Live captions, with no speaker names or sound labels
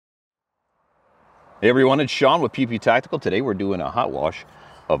Hey everyone, it's Sean with Peep Tactical. Today we're doing a hot wash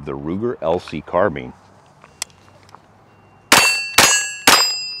of the Ruger LC Carbine.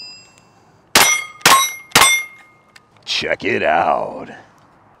 Check it out.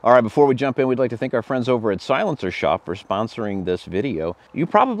 All right, before we jump in, we'd like to thank our friends over at Silencer Shop for sponsoring this video. You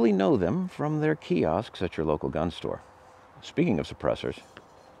probably know them from their kiosks at your local gun store. Speaking of suppressors,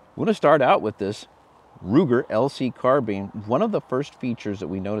 we want to start out with this Ruger LC Carbine. One of the first features that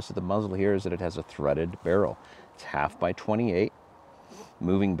we notice at the muzzle here is that it has a threaded barrel. It's 5.28.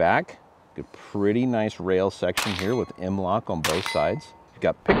 Moving back, a pretty nice rail section here with M-lock on both sides. You've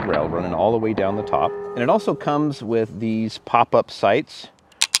got pick rail running all the way down the top. And it also comes with these pop-up sights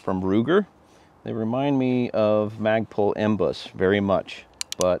from Ruger. They remind me of Magpul Mbus very much,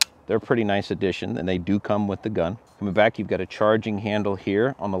 but they're a pretty nice addition, and they do come with the gun. Coming back, you've got a charging handle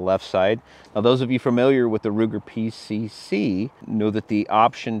here on the left side. Now, those of you familiar with the Ruger PCC know that the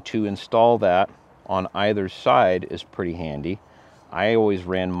option to install that on either side is pretty handy. I always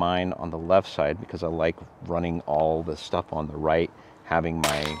ran mine on the left side because I like running all the stuff on the right, having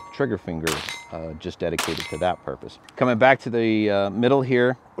my trigger finger just dedicated to that purpose. Coming back to the middle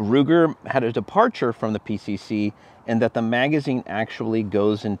here, Ruger had a departure from the PCC in that the magazine actually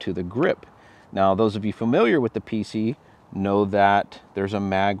goes into the grip. Now, those of you familiar with the PC know that there's a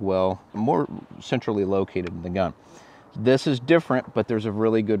mag well more centrally located in the gun. This is different, but there's a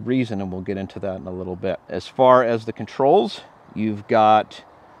really good reason, and we'll get into that in a little bit. As far as the controls, you've got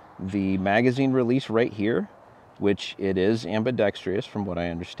the magazine release right here, which it is ambidextrous from what I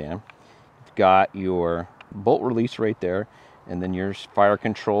understand. You've got your bolt release right there, and then your fire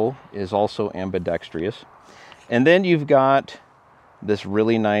control is also ambidextrous. And then you've got this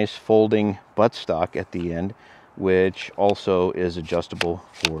really nice folding buttstock at the end, which also is adjustable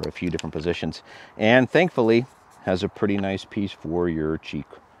for a few different positions. And thankfully has a pretty nice piece for your cheek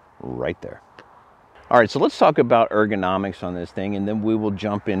right there. All right, so let's talk about ergonomics on this thing, and then we will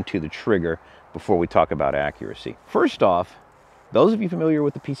jump into the trigger before we talk about accuracy. First off, those of you familiar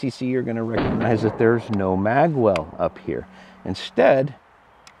with the PCC are going to recognize that there's no mag well up here. Instead,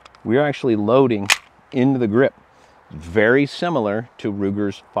 we're actually loading into the grip. Very similar to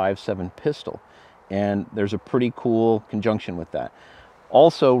Ruger's 5.7 pistol, and there's a pretty cool conjunction with that.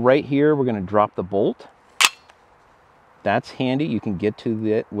 Also, right here, we're going to drop the bolt. That's handy. You can get to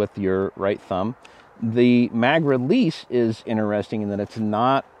it with your right thumb. The mag release is interesting in that it's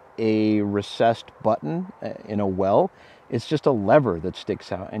not a recessed button in a well. It's just a lever that sticks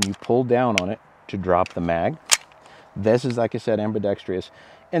out, and you pull down on it to drop the mag. This is, like I said, ambidextrous.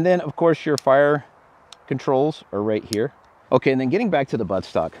 And then, of course, your fire controls are right here. Okay, and then getting back to the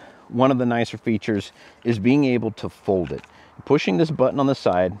buttstock, one of the nicer features is being able to fold it. Pushing this button on the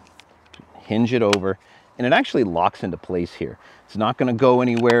side, hinge it over, and it actually locks into place here. It's not going to go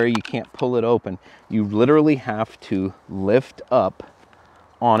anywhere. You can't pull it open. You literally have to lift up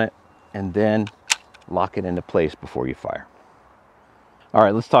on it and then lock it into place before you fire. All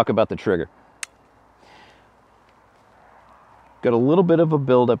right, let's talk about the trigger. Got a little bit of a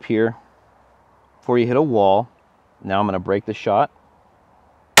build up here before you hit a wall. Now I'm going to break the shot.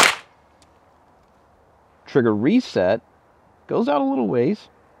 Trigger reset, goes out a little ways,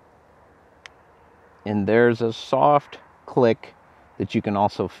 and there's a soft click that you can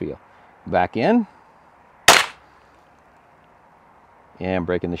also feel. Back in, and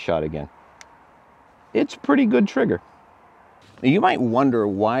breaking the shot again. It's pretty good trigger. Now, you might wonder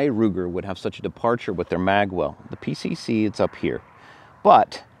why Ruger would have such a departure with their mag well. The PCC, it's up here.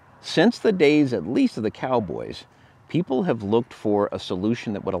 But since the days, at least, of the cowboys, people have looked for a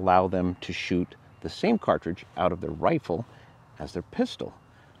solution that would allow them to shoot the same cartridge out of their rifle as their pistol.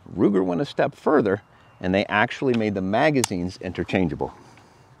 Ruger went a step further, and they actually made the magazines interchangeable.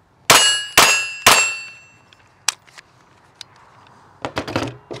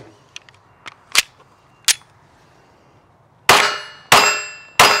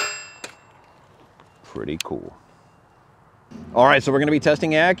 Pretty cool. All right, so we're going to be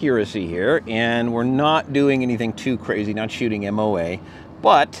testing accuracy here, and we're not doing anything too crazy, not shooting MOA,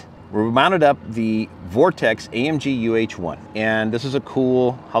 but we're mounted up the Vortex AMG UH-1, and this is a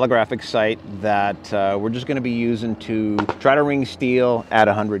cool holographic sight that we're just going to be using to try to ring steel at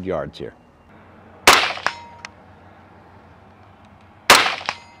 100 yards here.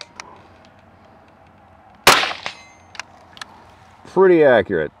 Pretty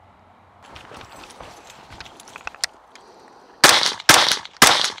accurate.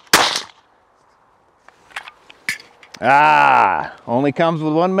 Only comes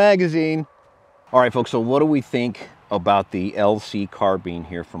with one magazine. All right, folks, so what do we think about the LC Carbine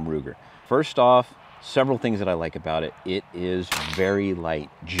here from Ruger? First off, Several things that I like about it. It is very light,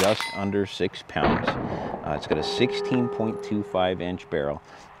 just under 6 pounds. It's got a 16.25-inch barrel.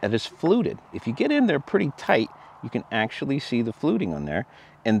 It is fluted. If you get in there pretty tight, you can actually see the fluting on there,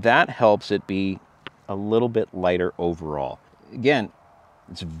 and that helps it be a little bit lighter overall. Again,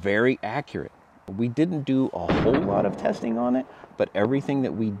 it's very accurate. We didn't do a whole lot of testing on it, but everything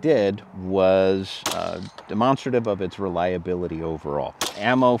that we did was demonstrative of its reliability overall.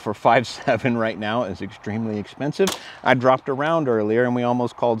 Ammo for 5.7 right now is extremely expensive. I dropped a round earlier and we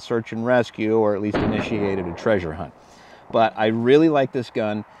almost called search and rescue, or at least initiated a treasure hunt. But I really like this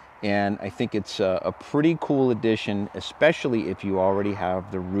gun, and I think it's a pretty cool addition, especially if you already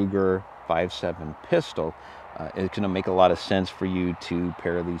have the Ruger 5.7 pistol. It's going to make a lot of sense for you to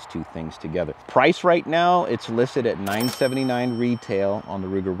pair these two things together. Price right now, it's listed at $979 retail on the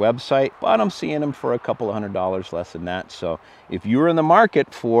Ruger website, but I'm seeing them for a couple of $100 less than that. So if you're in the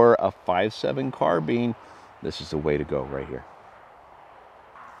market for a 5.7 carbine, this is the way to go right here.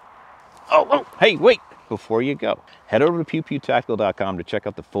 Oh, hey, wait! Before you go, head over to pewpewtactical.com to check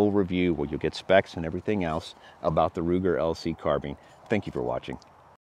out the full review where you'll get specs and everything else about the Ruger LC Carbine. Thank you for watching.